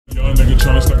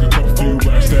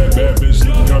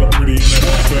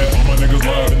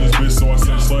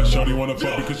butt. Shawty wanna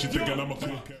fuck because she thinking I'm a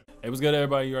cool cat. Hey, what's good,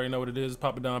 everybody? You already know what it is.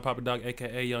 Papa Don, Papa Doc,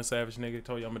 aka Young Savage Nigga.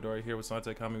 Toyo, Midori here with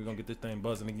KamiAlphaWolfGaming. We're gonna get this thing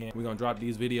buzzing again. We're gonna drop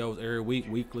these videos every week,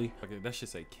 weekly. Okay, that should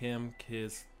say Kim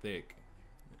Kiss Thick.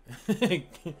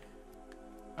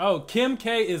 Oh, Kim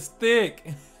K is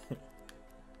thick.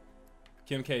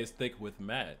 Kim K is thick with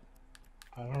Matt.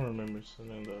 I don't remember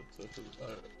saying that.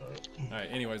 Alright,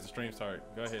 anyways, the stream started.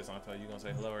 Go ahead, Santo. You gonna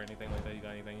say hello or anything like that? You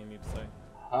got anything you need to say?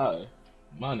 Hi,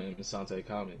 my name is Sante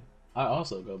Kami. I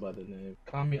also go by the name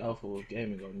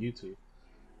KamiAlphaWolfGaming on YouTube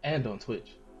and on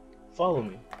Twitch. Follow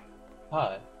me.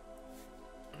 Hi.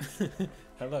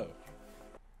 Hello.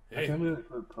 Hey. I can't believe I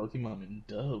put Pokemon in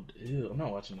dubbed. Ew, I'm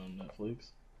not watching on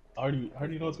Netflix. I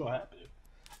already know what's gonna happen.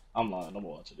 I'm lying. I'm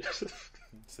watching it.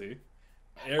 See,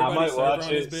 everybody's server on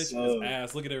this bitch is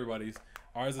ass. Look at everybody's.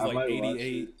 Ours is like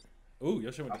 88. Ooh,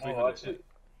 your shit went to 300.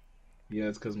 Yeah,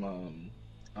 it's cause my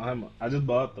I just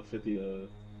bought the 50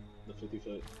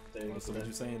 foot thing. So what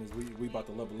you're saying is we about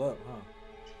to level up, huh?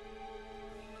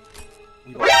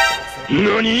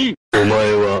 NANI?! お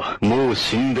前はもう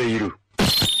死んでいる。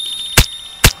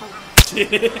 I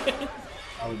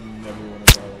would never want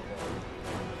to buy like that.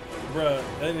 Bruh,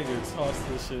 that nigga tossed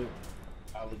this shit.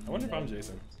 I wonder if I'm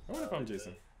Jason.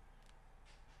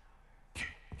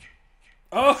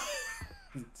 Oh!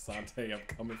 Sante, I'm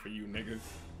coming for you, nigga.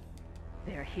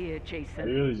 They're here, Jason. Are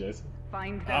you really Jason?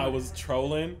 Find them. I was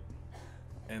trolling,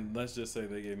 and let's just say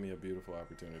they gave me a beautiful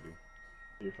opportunity.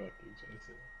 You're fucking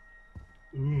Jason.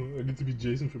 Ooh, I get to be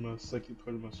Jason for my second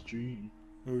part of my stream.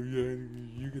 Oh yeah,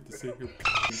 you get to sit here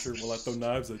while I throw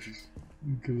knives at you.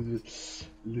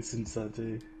 Listen,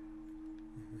 Sante.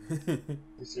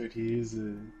 This right here is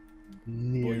a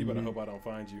boy, you better hope I don't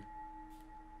find you.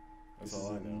 That's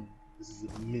all I know. This is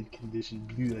a mint condition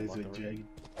blue eyes white dragon.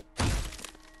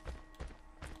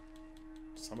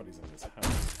 Somebody's in this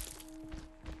house.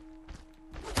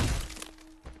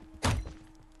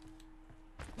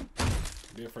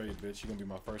 Be afraid, bitch. You're gonna be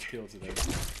my first kill today.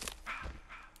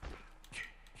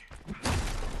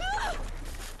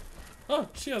 Oh,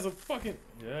 she has a fucking...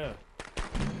 Yeah.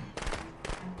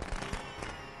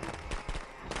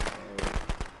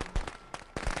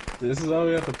 This is why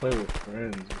we have to play with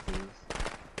friends, because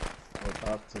I'll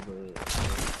talk to the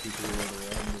people who are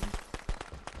around them.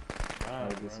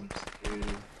 I'll get some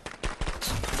security.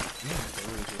 I'm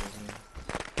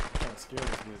trying to scare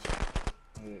this bitch.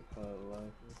 I get caught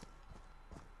alive.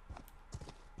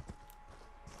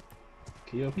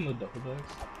 Can you open the duffel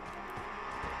bags?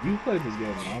 You played this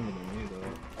game longer than me,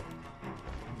 though.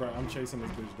 Bro, I'm chasing this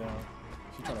bitch down.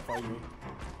 She trying to fight me.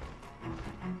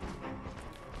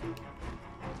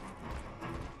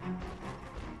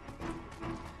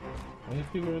 How many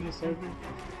people are in the server?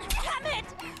 Damn it!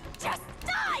 Just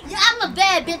die! Yeah, I'm a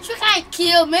bad bitch. You can't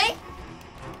kill me.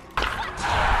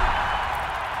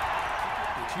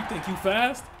 Bitch, you think you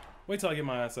fast? Wait till I get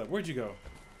my ass up. Where'd you go?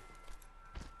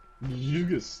 Did you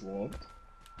get slumped?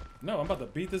 No, I'm about to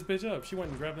beat this bitch up. She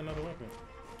went and grabbed another weapon.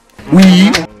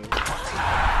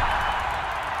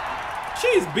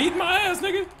 She's beating my ass,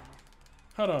 nigga.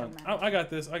 Hold on. I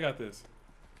got this. I got this.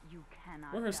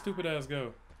 Where her stupid ass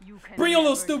go? Bring your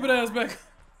little stupid ass back.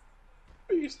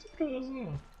 Where your stupid ass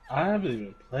on? I haven't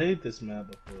even played this map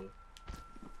before.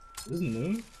 This is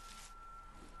new?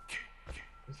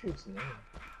 This looks new.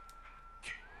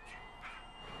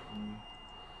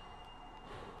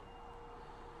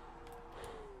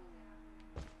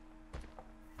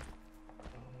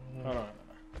 Hold on.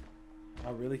 I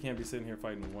really can't be sitting here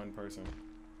fighting one person.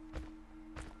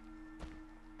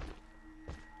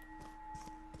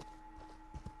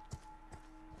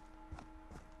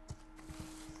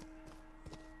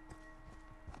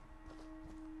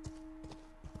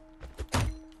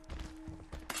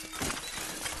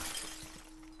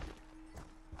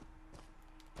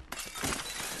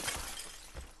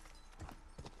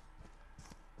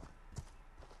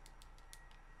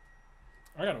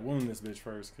 I gotta wound this bitch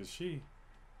first, cause she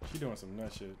doing some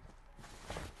nut shit.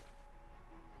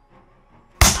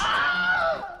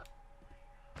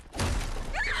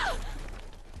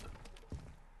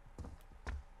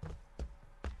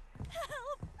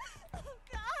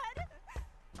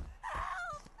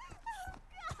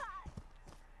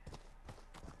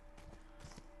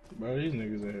 Bro, these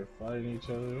niggas are here fighting each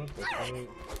other. What the fuck?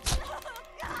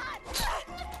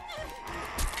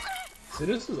 See,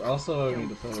 this is also why we need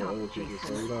to play with other people,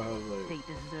 so we don't have like. They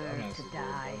deserve to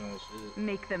die.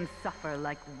 Make them suffer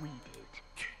like we did.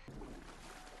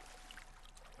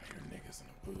 I hear niggas in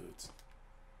the woods.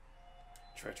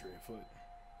 Treachery afoot.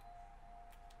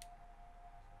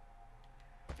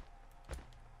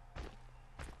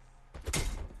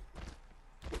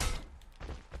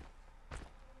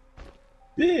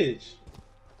 bitch.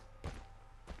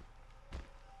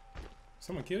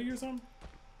 Someone kill you or something?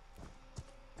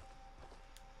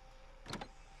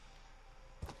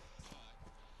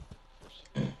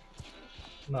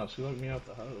 No, she let me out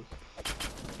the house.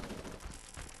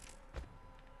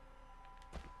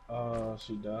 Oh,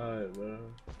 she died, bro.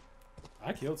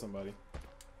 I killed somebody.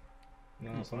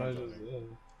 No, somebody just did.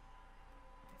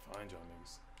 Find y'all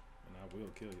niggas, and I will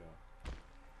kill y'all.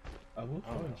 I will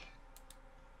punch.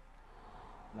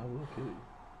 I will kill you.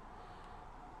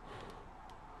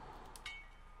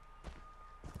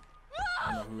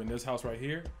 I don't know who in this house right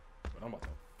here, but I'm about to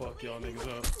fuck y'all niggas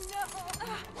up.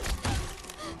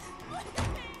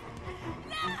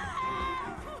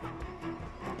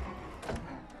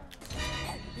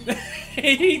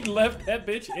 He left that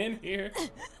bitch in here.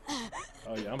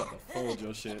 Oh yeah, I'm about to fold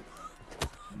your shit.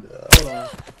 Hold on.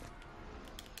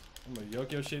 I'm gonna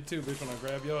yoke your shit too, bitch, when I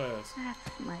grab your ass.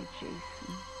 That's my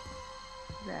Jason.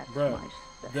 That's Bruh, my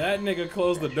special. that nigga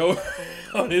closed the door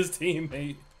on his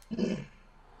teammate. Bitch,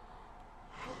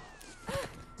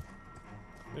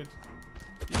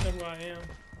 you know who I am?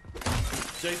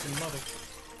 Jason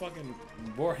motherfucking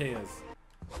Voorhees.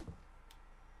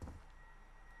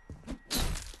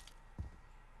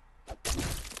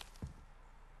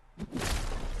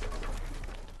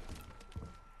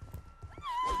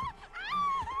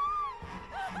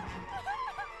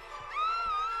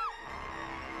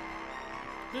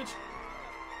 Bitch.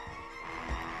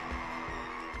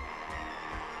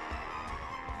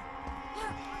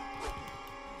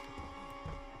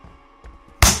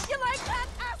 You like that,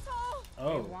 asshole?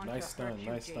 Oh, want nice to stun, hurt you,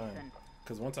 nice stun. Jason.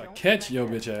 Cause once I Don't catch let your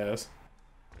that bitch ass,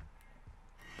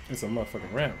 it's a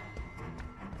motherfucking ramp.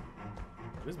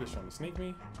 This bitch trying to sneak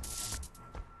me.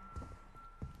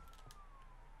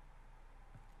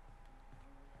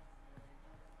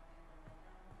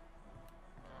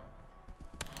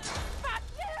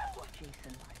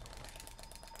 Jason,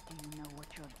 do you know what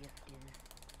your gift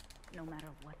is? No matter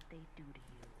what they do to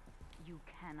you, you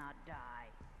cannot die.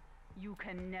 You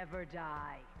can never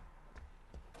die.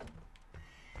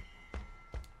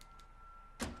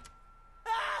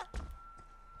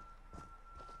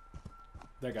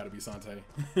 That gotta be Sante.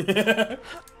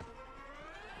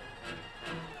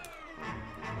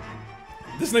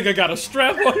 This nigga got a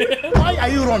strap on him. Why are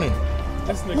you running?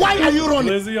 This nigga Why are you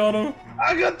running? Lizzie on him.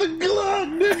 I got the glove,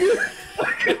 nigga.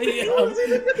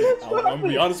 I'm gonna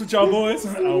be honest with y'all boys.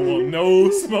 I don't want no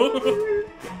smoke.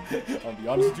 I'll be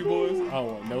honest with you boys. I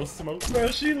don't want no smoke. Bro,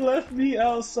 she left me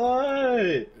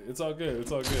outside. It's all good.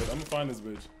 It's all good. I'm gonna find this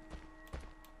bitch.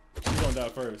 She's gonna die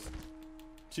first.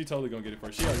 She totally gonna get it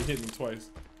first. She already hit me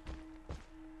twice.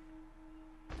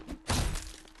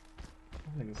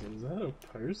 Nigga, so is that a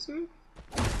person?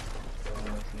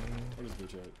 Where this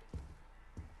bitch at?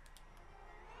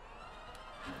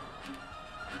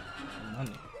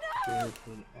 Money.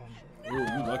 Ooh,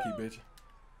 you lucky bitch.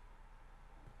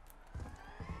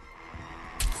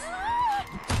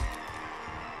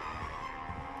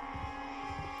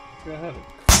 Go ahead.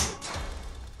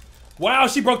 Wow,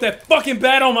 she broke that fucking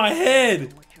bat on my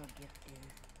head. What your gift is.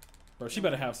 Bro, she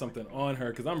better have something on her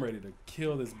because I'm ready to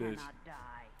kill this bitch. Cannot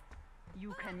die.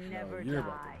 You can No, never you're die.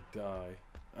 about to die.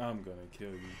 I'm gonna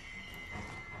kill you.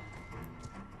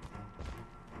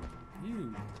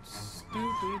 You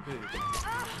stupid bitch.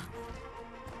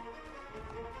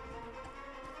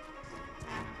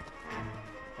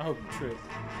 I hope you trip.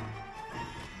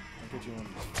 I'll get you on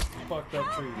these fucked up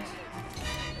trees.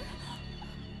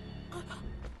 I'm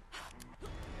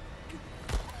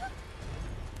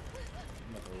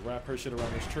gonna wrap her shit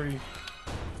around this tree.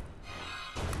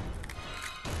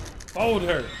 Fold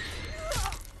her!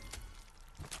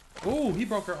 Ooh, he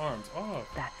broke her arms. Oh,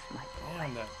 That's my boy.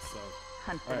 damn, that sucked.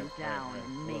 Hunt Alright, them down alright.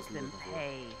 and What make else we them looking for?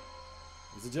 pay.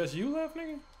 Is it just you left,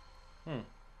 nigga?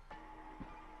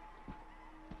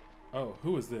 Oh,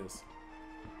 who is this?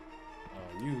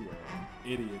 Oh, you are an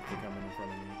idiot for coming in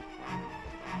front of me.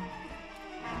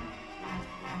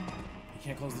 He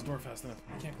can't close this door fast enough.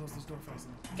 He can't close this door fast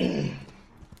enough.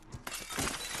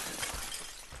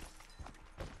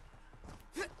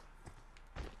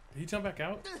 Did he jump back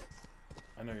out?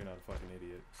 I know you're not a fucking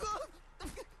idiot.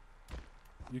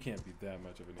 You can't be that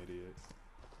much of an idiot.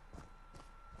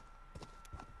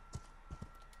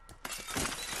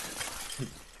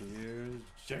 Here's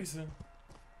Jason.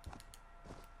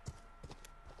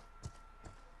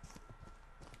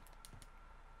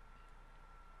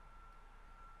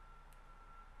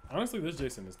 Honestly, this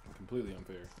Jason is completely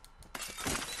unfair.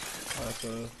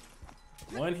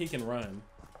 One, he can run.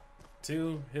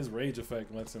 Two, his rage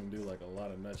effect lets him do like a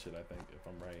lot of nut shit, I think, if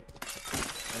I'm right.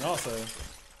 And also,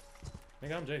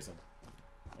 nigga, I'm Jason.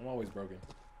 I'm always broken.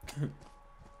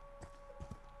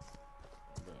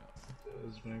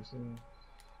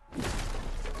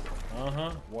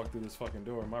 Walk through this fucking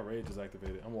door. My rage is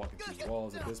activated. I'm walking through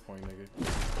walls at this point, nigga.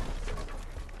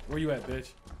 Where you at,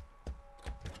 bitch?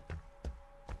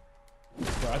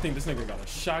 Bro, I think this nigga got a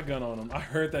shotgun on him. I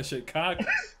heard that shit cock.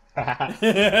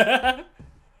 Hey,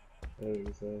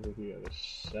 sounds like you got a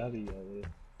shotty on it.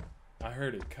 I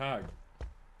heard it cock.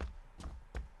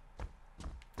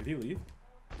 Did he leave?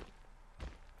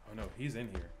 Oh no, he's in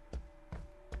here.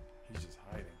 He's just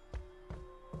hiding.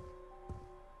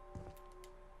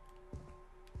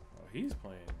 Oh, he's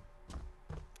playing.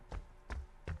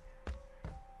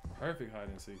 Perfect hide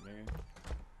and seek, nigga.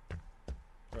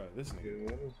 Bro, this nigga. Dude,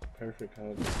 what is perfect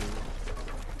hide and seek?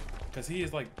 Cause he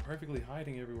is like perfectly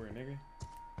hiding everywhere, nigga.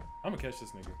 I'm gonna catch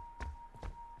this nigga.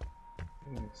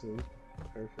 Let's see.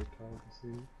 Perfect hide and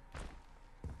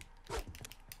seek.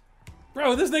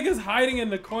 Bro, this nigga's hiding in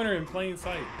the corner in plain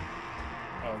sight.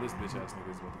 Oh, this bitch ass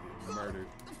nigga's about to get murdered.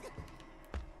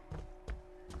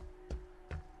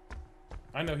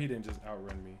 I know he didn't just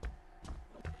outrun me.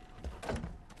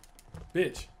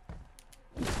 Bitch.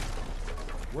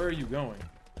 Where are you going?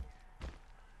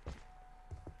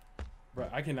 Bro,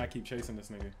 I cannot keep chasing this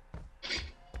nigga.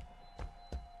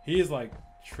 He is like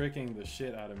tricking the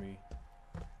shit out of me.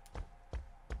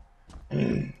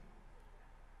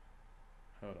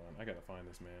 Hold on, I gotta find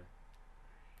this man.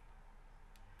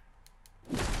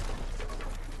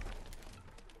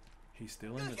 He's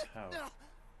still in this house.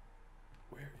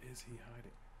 Where is he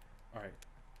hiding? Alright.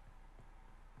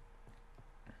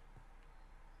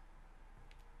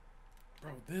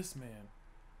 Bro, this man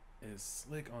is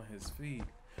slick on his feet.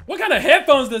 What kind of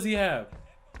headphones does he have?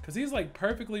 Cause he's like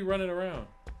perfectly running around.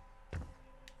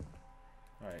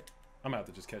 Alright, I'm gonna have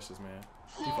to just catch this man.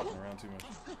 He fucking around too much.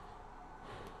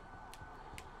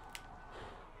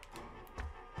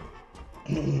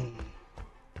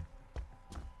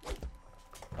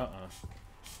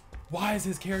 Why is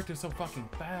his character so fucking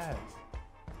fast?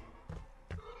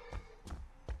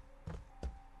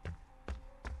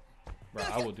 Bro,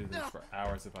 I will do this for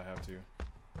hours if I have to.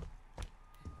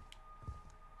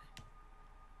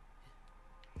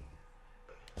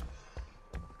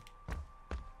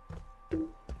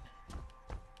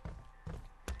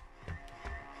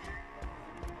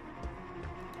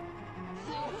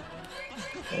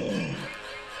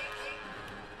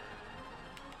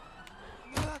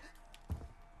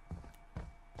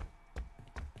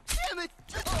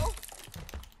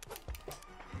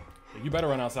 You better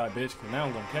run outside, bitch, because now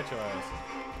I'm gonna catch your ass.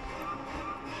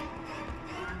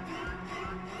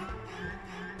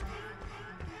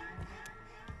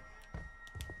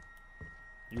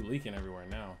 You leaking everywhere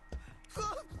now.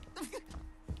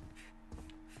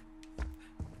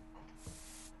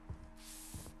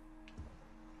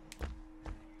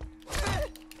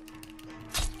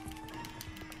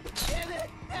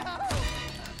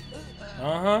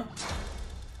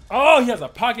 Oh, he has a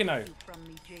pocket knife.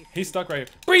 He's stuck right here.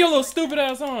 Bring your little stupid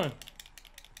ass on.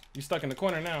 You stuck in the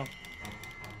corner now.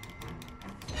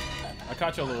 I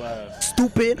caught your little ass.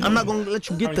 Stupid. I'm not gonna let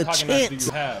you get the How many pocket knives chance.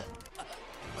 do you have?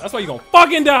 That's why you gonna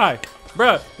fucking die.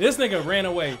 Bruh, this nigga ran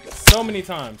away so many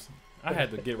times. I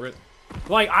had to get rid.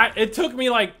 Like, it took me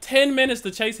like 10 minutes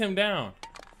to chase him down.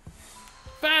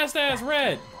 Fast ass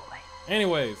red.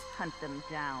 Anyways. Hunt them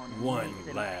down. One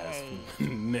last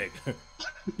nigga.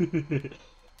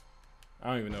 I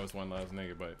don't even know it's one last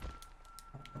nigga, but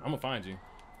I'm gonna find you.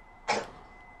 I'm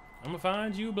gonna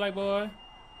find you, black boy.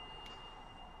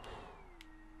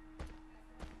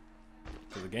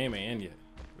 Cause the game ain't end yet,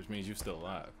 which means you're still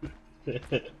alive.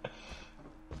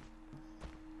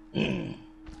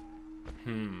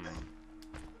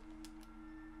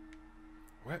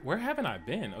 Where haven't I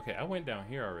been? Okay, I went down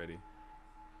here already.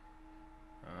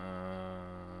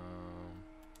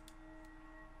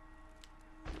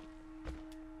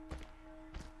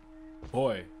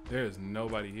 Boy, there is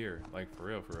nobody here. Like, for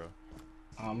real, for real.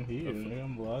 I'm here, nigga.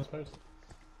 I'm the last person.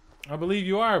 I believe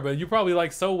you are, but you're probably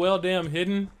like so well damn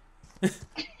hidden.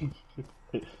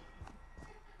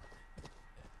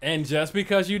 And just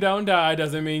because you don't die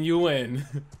doesn't mean you win.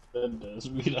 That does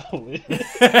mean I win.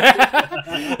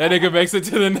 That nigga makes it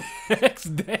to the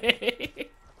next day.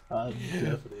 I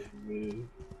definitely win.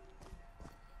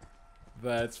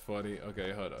 That's funny.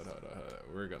 Okay, hold on.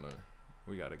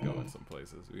 We gotta go in some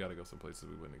places. We gotta go some places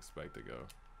we wouldn't expect to go.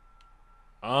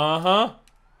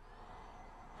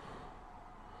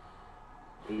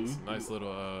 It's a nice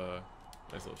little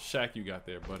shack you got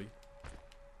there, buddy.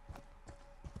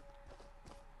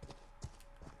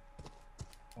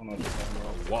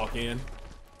 Walk in.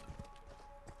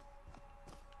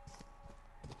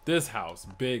 This house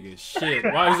big as shit.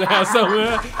 Why does it have so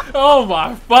many? Oh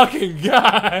my fucking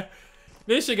god!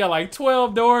 This shit got like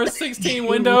 12 doors, 16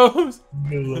 windows.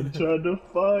 I'm trying to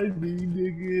find me,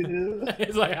 nigga.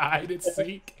 It's like hide and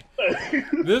seek.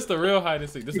 This the real hide and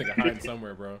seek. This nigga hiding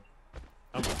somewhere, bro.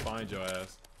 I'm gonna find your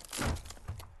ass.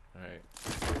 Alright.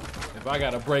 If I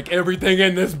gotta break everything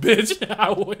in this bitch,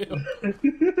 I will.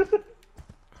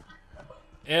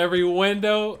 Every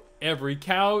window, every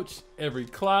couch, every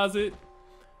closet.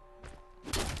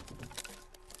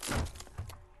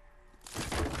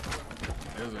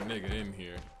 There's a nigga in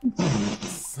here.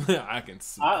 I can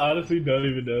see. I honestly don't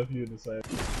even know if you're in the same.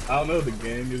 I don't know if the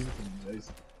gang is from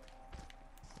Jason.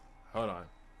 Hold on.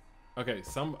 Okay,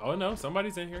 oh no,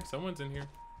 somebody's in here. Someone's in here.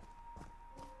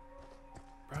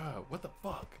 Bruh, what the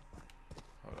fuck?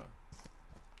 Hold on.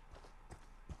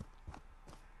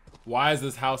 Why is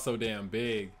this house so damn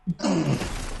big?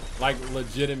 Like,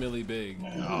 legitimately big.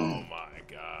 Oh my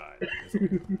god.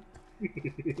 I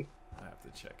have to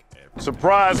check everything.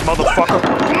 Surprise, motherfucker!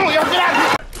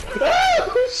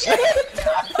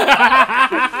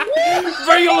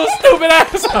 Bring your little stupid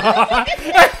ass on!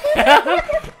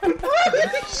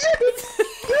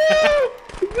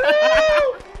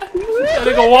 That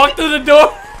nigga walk through the door.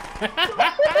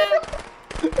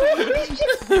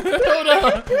 Hold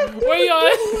on. Where y'all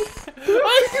at?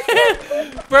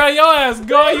 Bro, your ass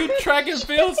gone, you track and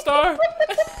field star.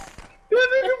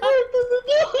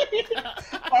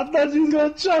 I thought you was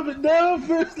gonna chop it down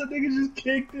first. That nigga just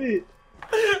kicked it.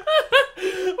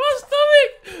 My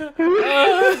stomach.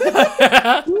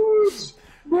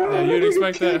 Bro, yeah, you'd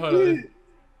expect that. Hold on.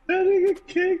 That nigga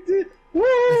kicked it.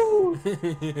 Woo!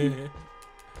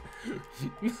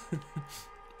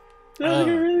 That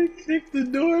nigga really kicked the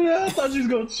door down. I thought you was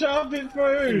gonna chop it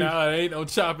first. Nah, it ain't no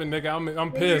chopping, nigga.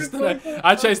 I'm pissed.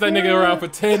 I chased that nigga around for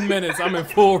 10 minutes. I'm in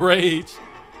full rage.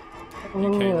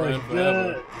 You can't run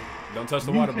forever. God. Don't touch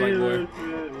the water, black boy.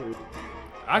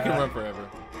 I can run forever.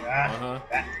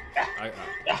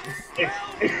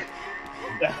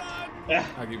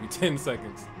 I'll give you 10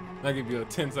 seconds. I'll give you a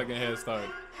 10-second head start.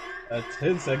 A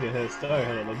 10-second head start?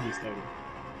 Hold on, let me start it.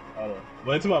 Hold on.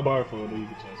 Wait till my bar full, then you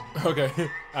can chase me. Okay.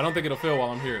 I don't think it'll fill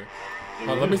while I'm here. Hold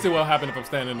on, let me see what'll happen if I'm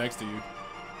standing next to you.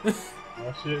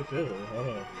 Oh shit, fill it. Hold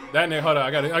on. That nigga, hold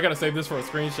on. I gotta save this for a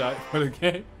screenshot for the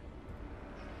game.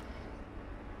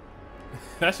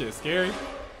 That shit's scary.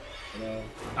 No.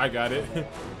 I got it.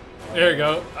 There you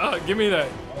go. Oh, give me that.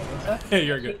 Hey,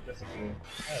 you're good.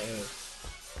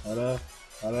 Hold on.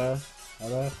 Alright,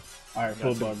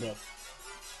 full bar, go.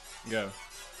 Go.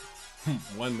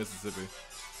 1 Mississippi.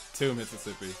 2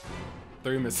 Mississippi.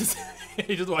 3 Mississippi.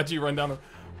 He just watch you run down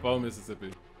 4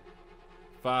 Mississippi.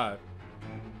 5,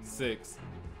 6,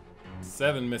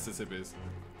 7 Mississippis.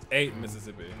 8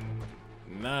 Mississippi.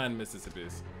 9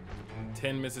 Mississippis.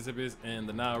 10 Mississippis and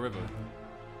the Nile River.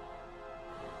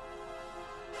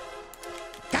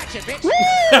 Gotcha, bitch!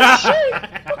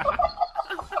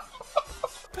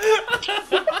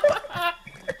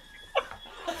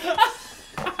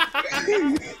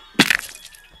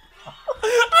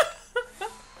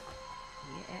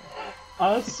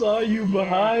 I saw you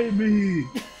behind me.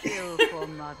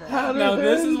 Now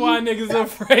this is why niggas are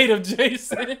afraid of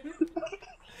Jason.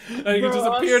 Like, you just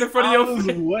appeared in front of your face.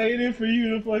 I was waiting for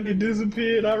you to fucking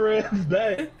disappear and I ran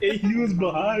back and you was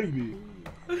behind me.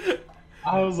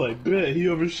 I was like, bet, he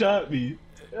overshot me.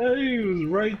 He was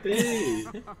right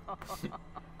there.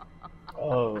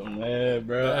 Oh man,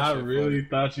 bro, I really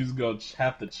thought you was gonna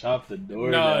have to chop the door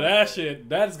down.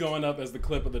 That's going up as the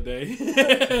clip of the day.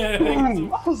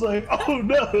 Ooh, I was like, oh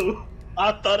no.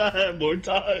 I thought I had more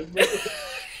time, bro.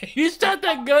 You shot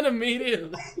that gun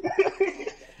immediately.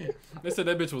 They said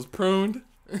that bitch was pruned.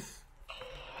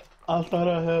 I thought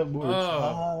I had more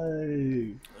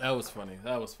time. That was funny.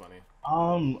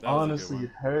 I'm honestly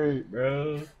hurt,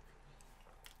 bro.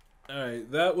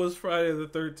 Alright, that was Friday the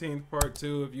 13th part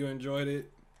 2. If you enjoyed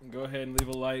it, go ahead and leave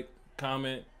a like,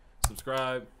 comment,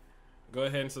 subscribe. Go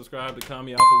ahead and subscribe to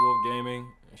KamiAlphaWolfGaming.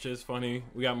 It's just funny.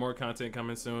 We got more content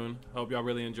coming soon. Hope y'all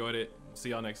really enjoyed it.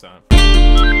 See y'all next time.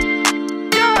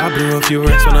 I blew a few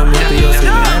racks when I moved to your city.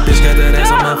 That bitch got that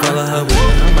ass, I'ma follow her with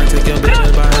it. I might take your bitch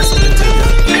and buy her something to you.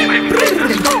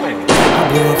 I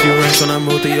blew a few racks when I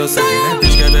moved to your city. That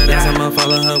bitch got that ass, I'ma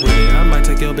follow her with it. I might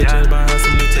take your bitch and buy her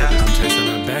some new teddies. I'm chasing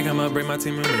her back, I'ma bring my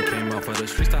team and we came off of the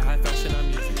streets to high fashion.